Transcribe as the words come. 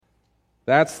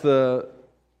That's the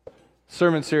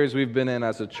sermon series we've been in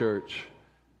as a church.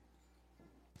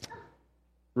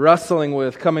 Wrestling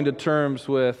with, coming to terms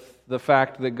with the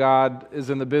fact that God is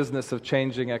in the business of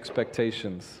changing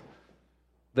expectations.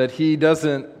 That He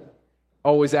doesn't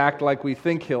always act like we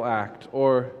think He'll act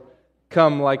or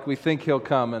come like we think He'll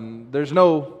come. And there's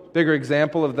no bigger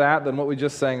example of that than what we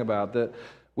just sang about. That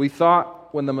we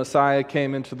thought when the Messiah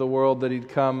came into the world that He'd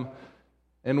come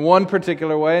in one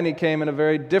particular way, and He came in a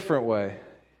very different way.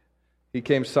 He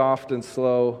came soft and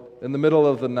slow in the middle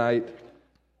of the night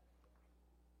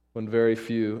when very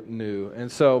few knew.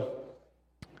 And so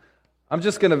I'm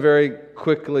just going to very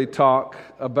quickly talk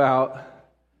about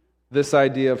this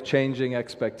idea of changing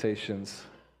expectations.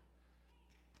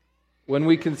 When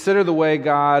we consider the way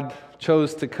God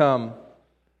chose to come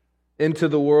into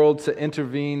the world to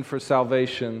intervene for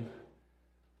salvation,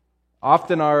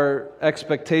 often our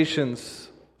expectations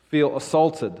feel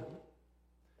assaulted.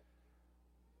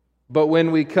 But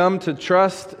when we come to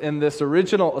trust in this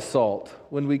original assault,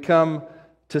 when we come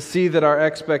to see that our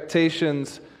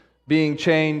expectations being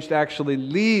changed actually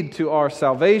lead to our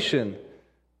salvation,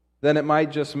 then it might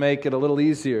just make it a little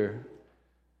easier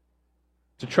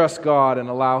to trust God and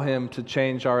allow Him to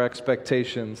change our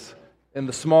expectations in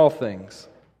the small things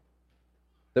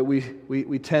that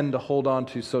we tend to hold on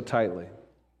to so tightly.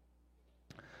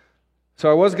 So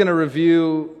I was going to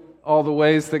review all the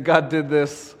ways that God did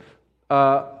this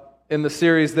in the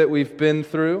series that we've been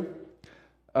through,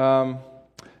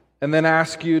 and then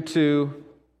ask you to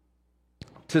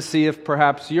see if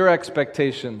perhaps your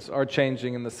expectations are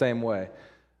changing in the same way.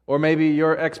 Or maybe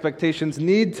your expectations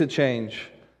need to change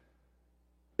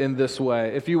in this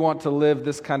way if you want to live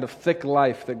this kind of thick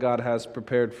life that God has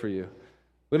prepared for you.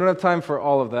 We don't have time for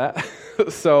all of that,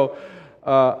 so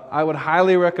I would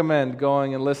highly recommend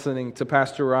going and listening to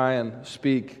Pastor Ryan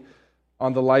speak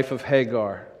on the life of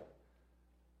Hagar,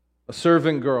 a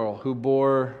servant girl who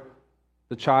bore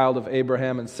the child of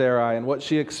Abraham and Sarai, and what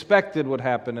she expected would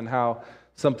happen and how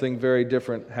something very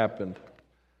different happened.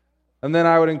 And then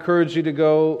I would encourage you to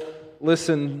go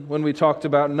listen when we talked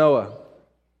about Noah,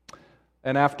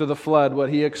 and after the flood, what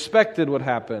he expected would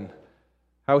happen,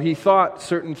 how he thought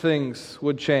certain things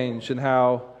would change, and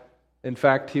how, in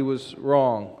fact, he was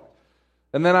wrong.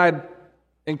 And then I'd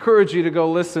encourage you to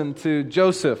go listen to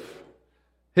Joseph,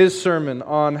 his sermon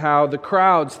on how the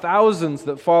crowds, thousands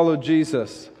that followed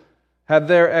Jesus, had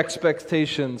their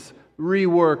expectations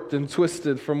reworked and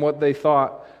twisted from what they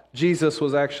thought Jesus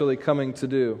was actually coming to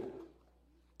do.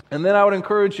 And then I would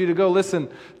encourage you to go listen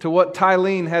to what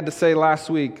Tylene had to say last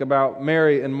week about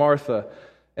Mary and Martha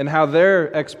and how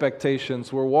their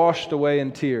expectations were washed away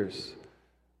in tears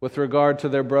with regard to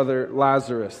their brother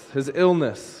Lazarus, his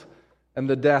illness, and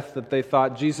the death that they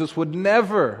thought Jesus would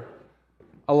never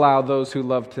allow those who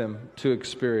loved Him to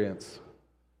experience.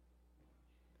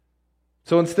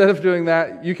 So instead of doing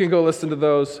that, you can go listen to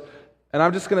those. And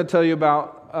I'm just going to tell you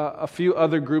about a few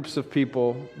other groups of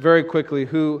people very quickly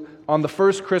who on the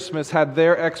first Christmas had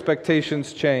their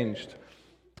expectations changed.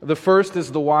 The first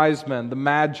is the wise men, the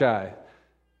Magi.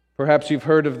 Perhaps you've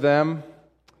heard of them.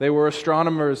 They were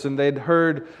astronomers and they'd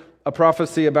heard a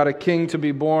prophecy about a king to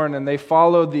be born, and they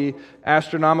followed the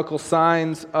astronomical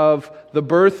signs of the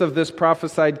birth of this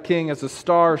prophesied king as a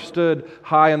star stood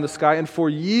high in the sky. And for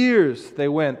years they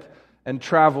went and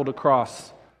traveled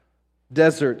across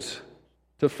deserts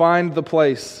to find the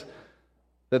place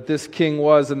that this king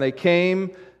was. And they came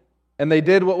and they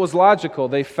did what was logical.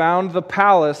 They found the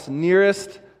palace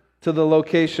nearest to the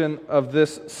location of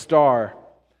this star.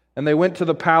 And they went to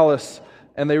the palace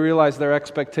and they realized their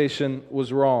expectation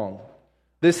was wrong.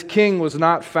 This king was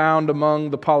not found among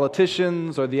the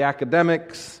politicians or the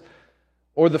academics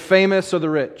or the famous or the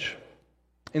rich.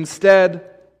 Instead,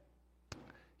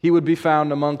 he would be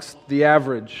found amongst the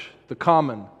average, the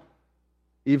common,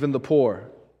 even the poor.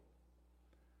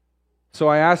 So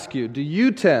I ask you, do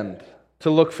you tend to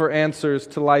look for answers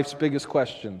to life's biggest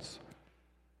questions?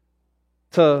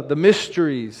 To the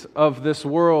mysteries of this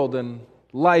world and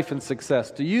life and success?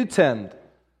 Do you tend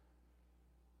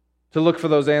to look for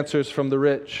those answers from the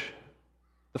rich,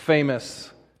 the famous,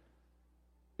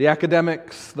 the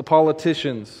academics, the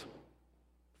politicians,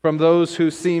 from those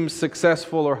who seem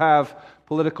successful or have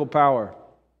political power?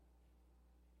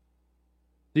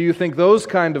 Do you think those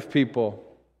kind of people,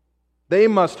 they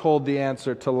must hold the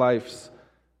answer to life's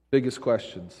biggest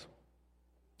questions?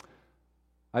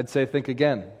 I'd say think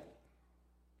again.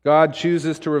 God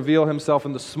chooses to reveal Himself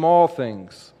in the small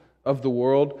things of the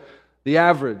world, the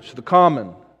average, the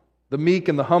common, the meek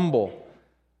and the humble.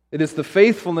 It is the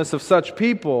faithfulness of such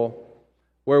people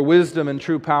where wisdom and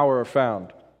true power are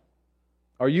found.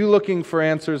 Are you looking for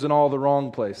answers in all the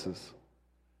wrong places?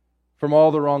 from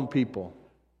all the wrong people?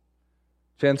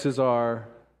 Chances are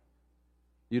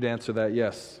you'd answer that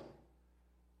yes.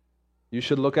 You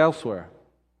should look elsewhere.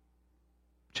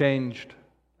 Changed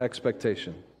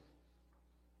expectation.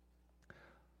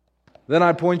 Then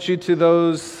I point you to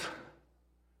those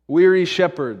weary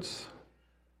shepherds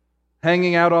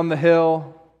hanging out on the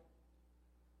hill,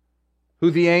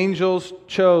 who the angels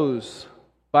chose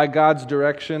by God's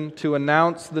direction to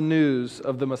announce the news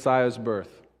of the Messiah's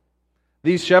birth.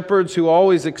 These shepherds who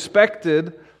always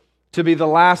expected to be the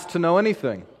last to know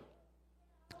anything.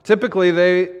 Typically,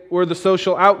 they were the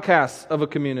social outcasts of a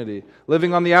community,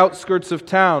 living on the outskirts of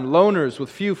town, loners with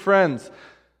few friends.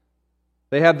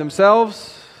 They had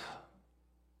themselves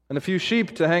and a few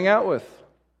sheep to hang out with.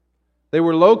 They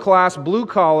were low-class,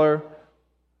 blue-collar,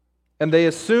 and they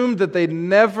assumed that they'd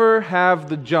never have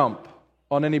the jump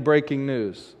on any breaking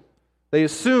news. They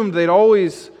assumed they'd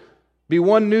always be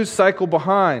one news cycle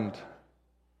behind.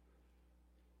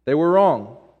 They were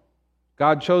wrong.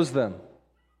 God chose them.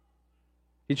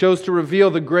 He chose to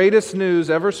reveal the greatest news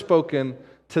ever spoken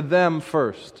to them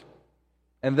first.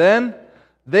 And then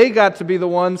they got to be the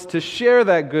ones to share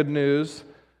that good news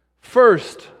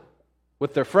first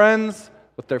with their friends,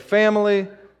 with their family,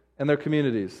 and their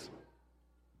communities.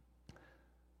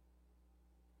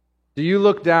 Do you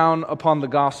look down upon the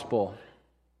gospel,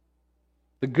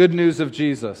 the good news of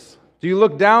Jesus? Do you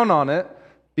look down on it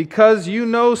because you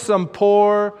know some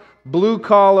poor,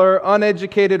 blue-collar,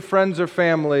 uneducated friends or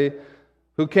family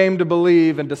who came to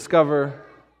believe and discover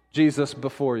Jesus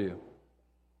before you?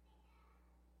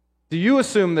 Do you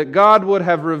assume that God would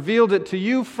have revealed it to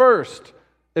you first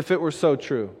if it were so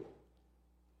true?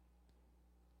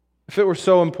 If it were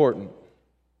so important?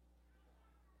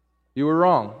 You were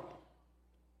wrong.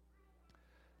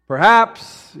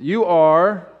 Perhaps you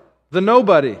are the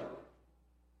nobody.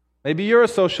 Maybe you're a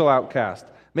social outcast.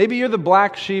 Maybe you're the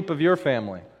black sheep of your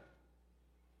family.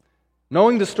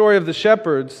 Knowing the story of the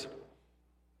shepherds,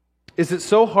 is it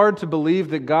so hard to believe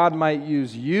that God might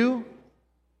use you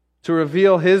to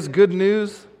reveal His good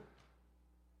news,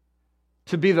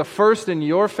 to be the first in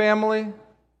your family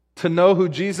to know who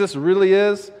Jesus really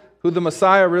is, who the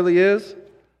Messiah really is?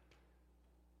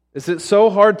 Is it so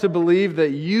hard to believe that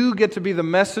you get to be the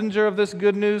messenger of this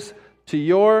good news to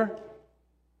your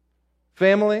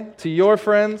family, to your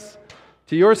friends,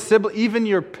 to your siblings, even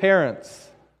your parents?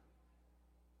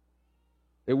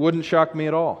 It wouldn't shock me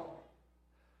at all.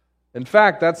 In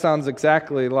fact, that sounds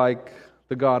exactly like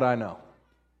the God I know.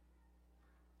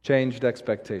 Changed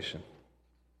expectation.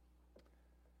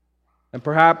 And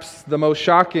perhaps the most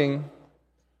shocking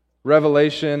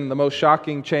revelation, the most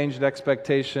shocking changed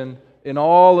expectation in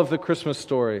all of the Christmas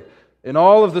story, in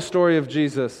all of the story of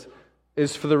Jesus,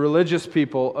 is for the religious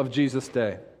people of Jesus'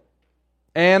 day.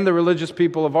 And the religious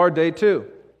people of our day too.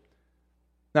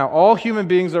 Now, all human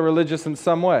beings are religious in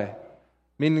some way,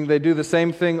 meaning they do the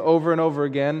same thing over and over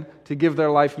again to give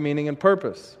their life meaning and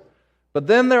purpose. But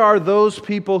then there are those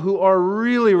people who are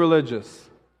really religious.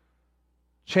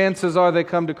 Chances are they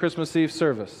come to Christmas Eve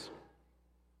service.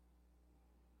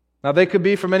 Now, they could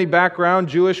be from any background,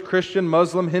 Jewish, Christian,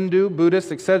 Muslim, Hindu,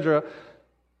 Buddhist, etc.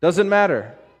 Doesn't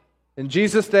matter. In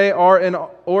Jesus' day or in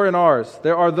ours,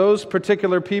 there are those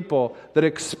particular people that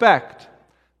expect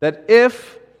that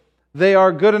if they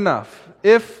are good enough,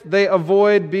 if they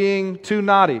avoid being too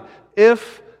naughty,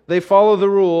 if they follow the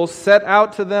rules set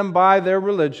out to them by their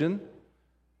religion,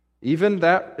 even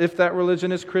that if that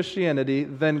religion is Christianity,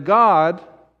 then God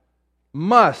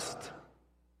must,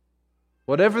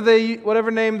 whatever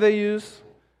name they use,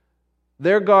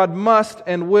 their God must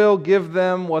and will give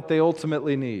them what they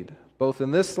ultimately need, both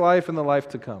in this life and the life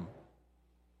to come.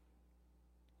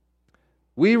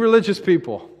 We religious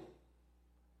people,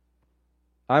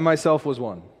 I myself was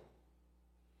one,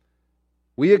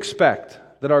 we expect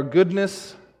that our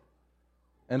goodness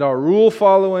and our rule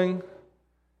following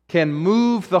can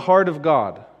move the heart of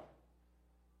God.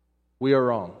 We are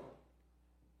wrong.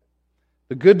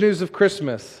 The good news of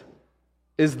Christmas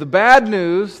is the bad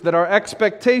news that our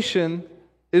expectation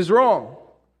is wrong.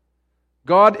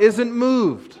 God isn't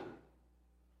moved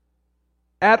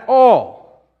at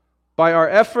all by our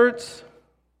efforts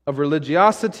of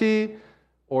religiosity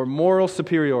or moral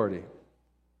superiority.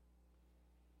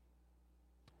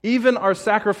 Even our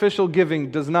sacrificial giving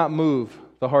does not move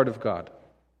the heart of God.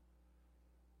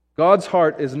 God's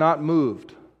heart is not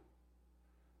moved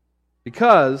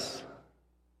because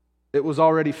it was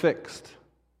already fixed.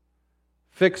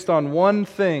 Fixed on one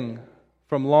thing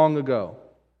from long ago: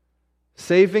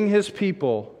 saving His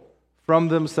people from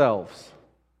themselves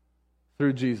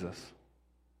through Jesus.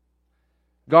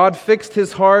 God fixed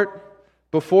His heart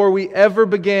before we ever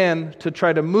began to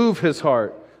try to move His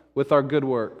heart with our good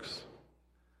works.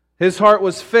 His heart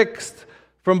was fixed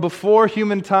from before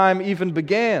human time even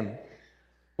began,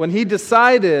 when He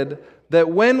decided that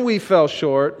when we fell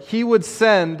short, He would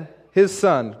send His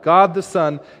Son, God the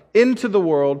Son, into the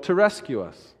world to rescue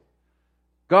us.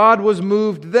 God was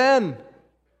moved then,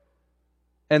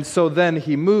 and so then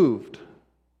He moved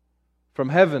from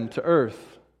heaven to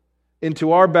earth,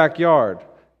 into our backyard,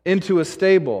 into a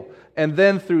stable, and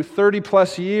then through 30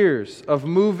 plus years of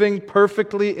moving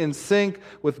perfectly in sync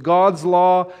with God's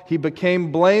law, He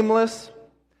became blameless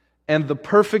and the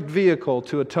perfect vehicle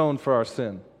to atone for our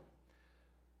sin.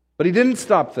 But He didn't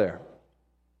stop there.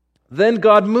 Then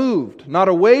God moved, not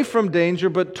away from danger,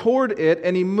 but toward it,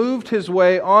 and He moved His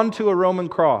way onto a Roman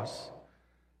cross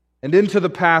and into the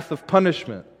path of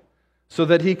punishment, so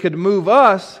that He could move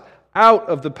us out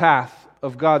of the path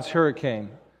of God's hurricane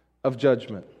of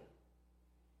judgment.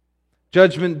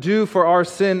 Judgment due for our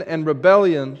sin and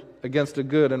rebellion against a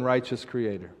good and righteous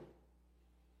Creator.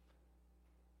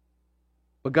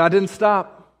 But God didn't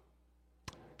stop.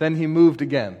 Then He moved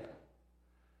again.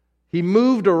 He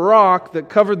moved a rock that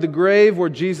covered the grave where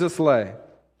Jesus lay.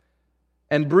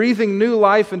 And breathing new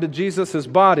life into Jesus'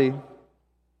 body,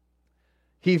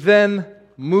 He then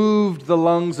moved the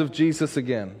lungs of Jesus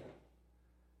again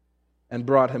and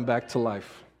brought Him back to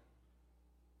life,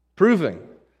 proving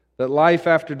that life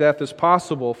after death is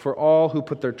possible for all who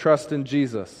put their trust in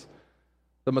Jesus,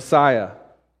 the Messiah,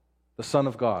 the Son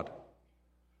of God.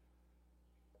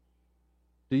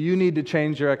 Do you need to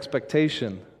change your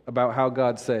expectation about how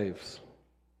God saves?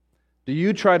 Do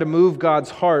you try to move God's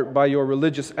heart by your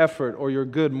religious effort or your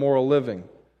good moral living?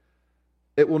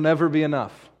 It will never be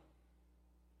enough.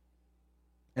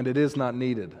 And it is not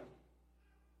needed.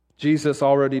 Jesus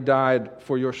already died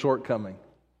for your shortcoming.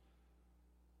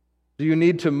 Do you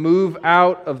need to move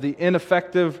out of the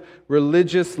ineffective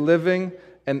religious living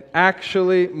and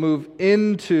actually move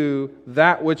into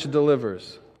that which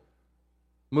delivers?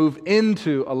 Move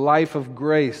into a life of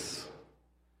grace,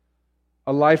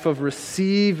 a life of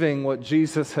receiving what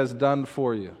Jesus has done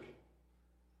for you.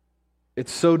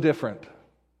 It's so different,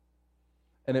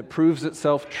 and it proves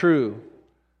itself true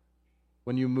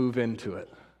when you move into it.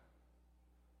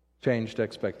 Changed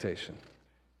expectation.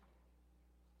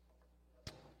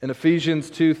 In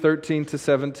Ephesians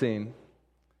 2:13-17,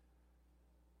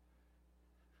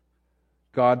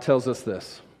 God tells us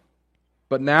this: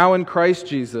 "But now in Christ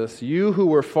Jesus, you who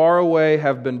were far away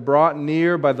have been brought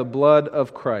near by the blood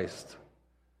of Christ.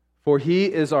 For He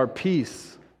is our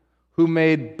peace, who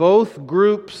made both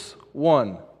groups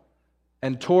one,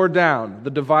 and tore down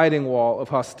the dividing wall of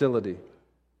hostility.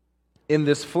 In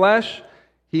this flesh,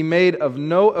 He made of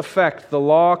no effect the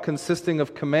law consisting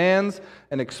of commands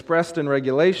and expressed in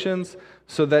regulations,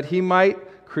 so that He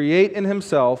might create in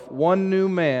Himself one new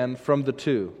man from the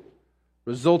two,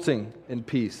 resulting in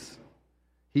peace.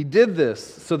 He did this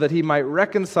so that He might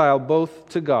reconcile both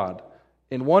to God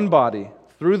in one body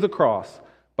through the cross,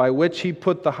 by which He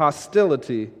put the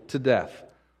hostility to death.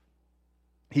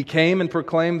 He came and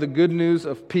proclaimed the good news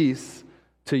of peace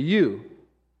to you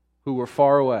who were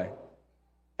far away,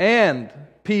 and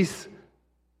peace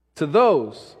to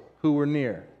those who were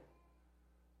near."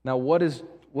 Now, what is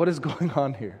going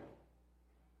on here?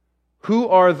 Who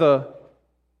are the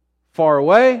far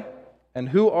away and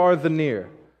who are the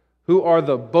near? Who are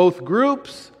the both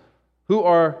groups? Who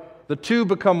are the two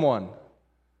become one?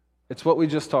 It's what we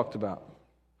just talked about.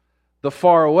 The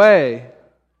far away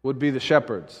would be the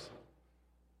shepherds,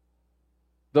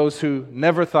 those who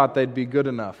never thought they'd be good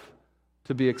enough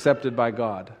to be accepted by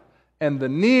God. And the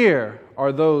near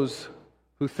are those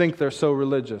who think they're so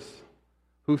religious,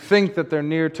 who think that they're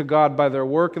near to God by their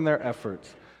work and their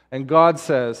efforts. And God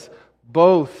says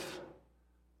both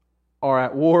are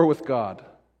at war with God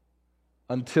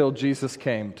until Jesus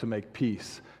came to make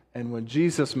peace. And when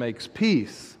Jesus makes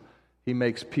peace, He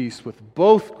makes peace with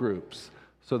both groups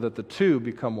so that the two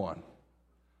become one.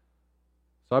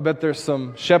 So I bet there's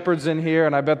some shepherds in here,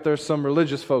 and I bet there's some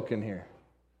religious folk in here.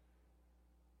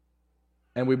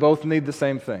 And we both need the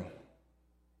same thing.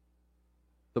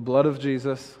 The blood of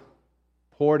Jesus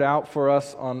poured out for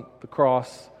us on the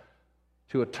cross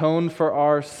to atone for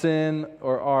our sin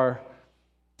or our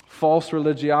false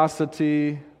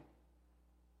religiosity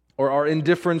or our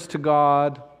indifference to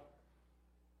God.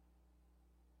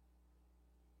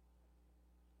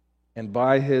 And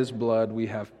by His blood we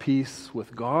have peace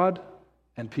with God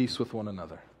and peace with one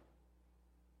another.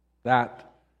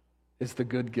 That is the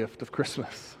good gift of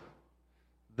Christmas.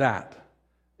 That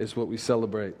is what we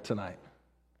celebrate tonight.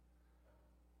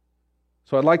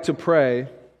 So I'd like to pray,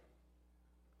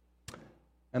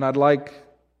 and I'd like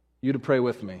you to pray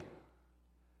with me.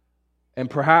 And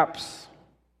perhaps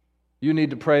you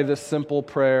need to pray this simple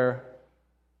prayer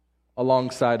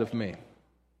alongside of me.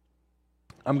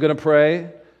 I'm going to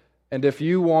pray, and if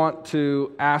you want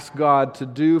to ask God to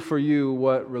do for you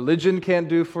what religion can't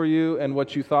do for you and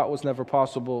what you thought was never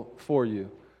possible for you,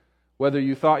 whether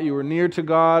you thought you were near to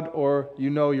God or you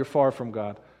know you're far from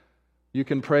God, you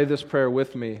can pray this prayer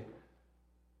with me,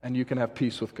 and you can have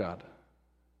peace with God.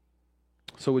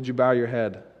 So would you bow your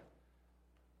head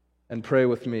and pray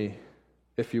with me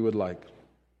if you would like?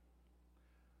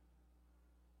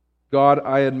 God,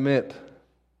 I admit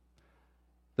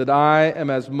that I am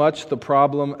as much the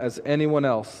problem as anyone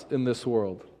else in this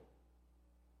world.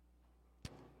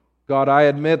 God, I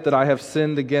admit that I have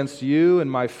sinned against you and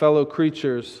my fellow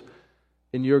creatures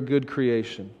in your good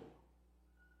creation.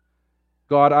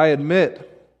 God, I admit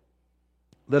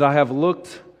that I have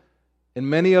looked in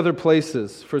many other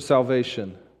places for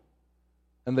salvation,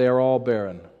 and they are all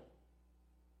barren.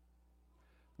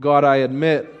 God, I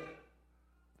admit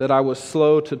that I was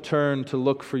slow to turn to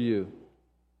look for you.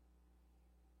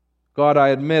 God, I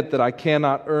admit that I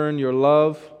cannot earn your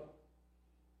love,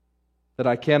 that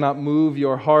I cannot move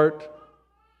your heart,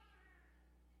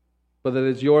 but that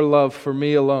it is your love for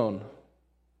me alone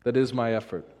that is my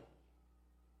effort.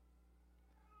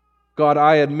 God,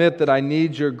 I admit that I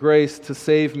need your grace to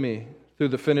save me through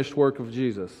the finished work of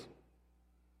Jesus.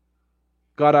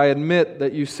 God, I admit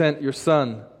that you sent your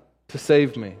Son to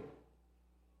save me.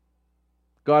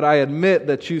 God, I admit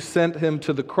that you sent him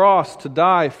to the cross to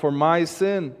die for my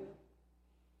sin,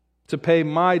 to pay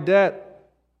my debt.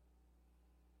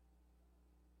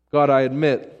 God, I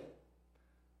admit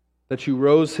that you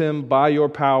rose him by your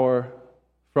power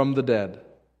from the dead,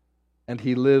 and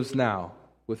he lives now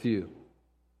with you.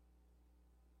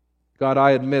 God,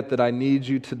 I admit that I need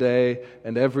you today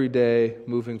and every day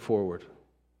moving forward.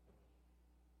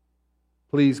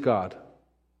 Please, God,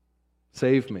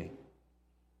 save me.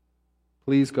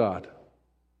 Please, God,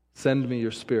 send me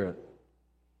your Spirit.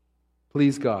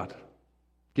 Please, God,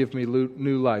 give me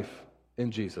new life in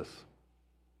Jesus.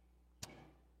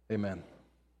 Amen.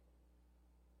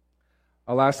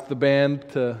 I'll ask the band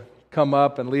to come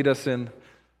up and lead us in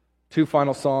 2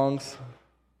 final songs.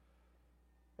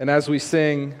 And as we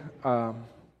sing,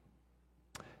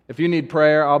 if you need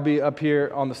prayer, I'll be up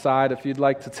here on the side. If you'd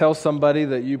like to tell somebody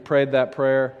that you prayed that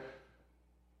prayer,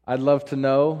 I'd love to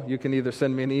know. You can either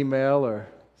send me an email or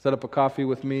set up a coffee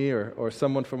with me or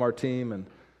someone from our team. And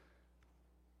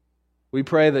we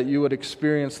pray that you would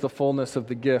experience the fullness of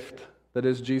the gift that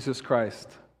is Jesus Christ,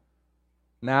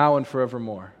 now and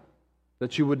forevermore.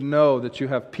 That you would know that you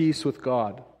have peace with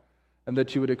God, and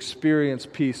that you would experience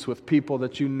peace with people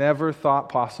that you never thought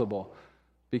possible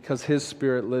because His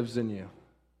Spirit lives in you.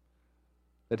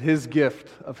 That His gift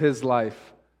of His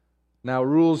life now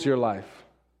rules your life,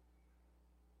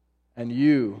 and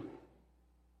you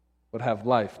would have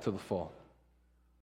life to the full.